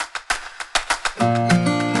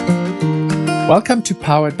Welcome to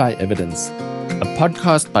Powered by Evidence, a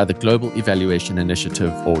podcast by the Global Evaluation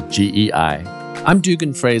Initiative, or GEI. I'm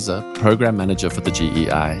Dugan Fraser, Program Manager for the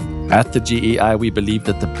GEI. At the GEI, we believe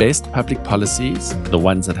that the best public policies, the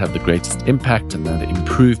ones that have the greatest impact and that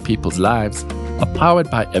improve people's lives, are powered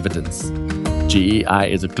by evidence. GEI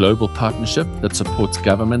is a global partnership that supports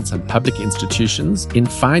governments and public institutions in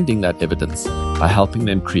finding that evidence by helping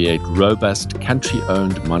them create robust,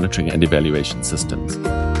 country-owned monitoring and evaluation systems.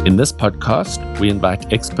 In this podcast, we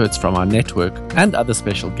invite experts from our network and other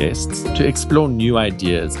special guests to explore new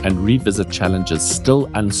ideas and revisit challenges still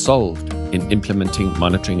unsolved in implementing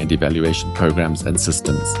monitoring and evaluation programs and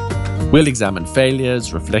systems. We'll examine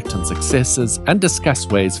failures, reflect on successes, and discuss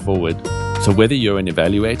ways forward. So whether you're an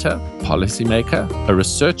evaluator, policymaker, a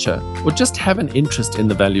researcher, or just have an interest in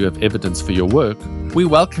the value of evidence for your work, we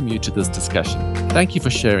welcome you to this discussion. Thank you for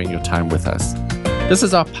sharing your time with us. This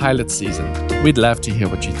is our pilot season. We'd love to hear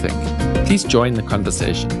what you think. Please join the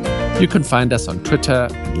conversation. You can find us on Twitter,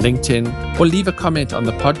 LinkedIn, or leave a comment on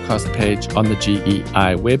the podcast page on the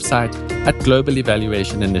GEI website at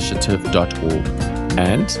globalevaluationinitiative.org.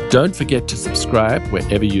 And don't forget to subscribe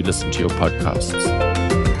wherever you listen to your podcasts.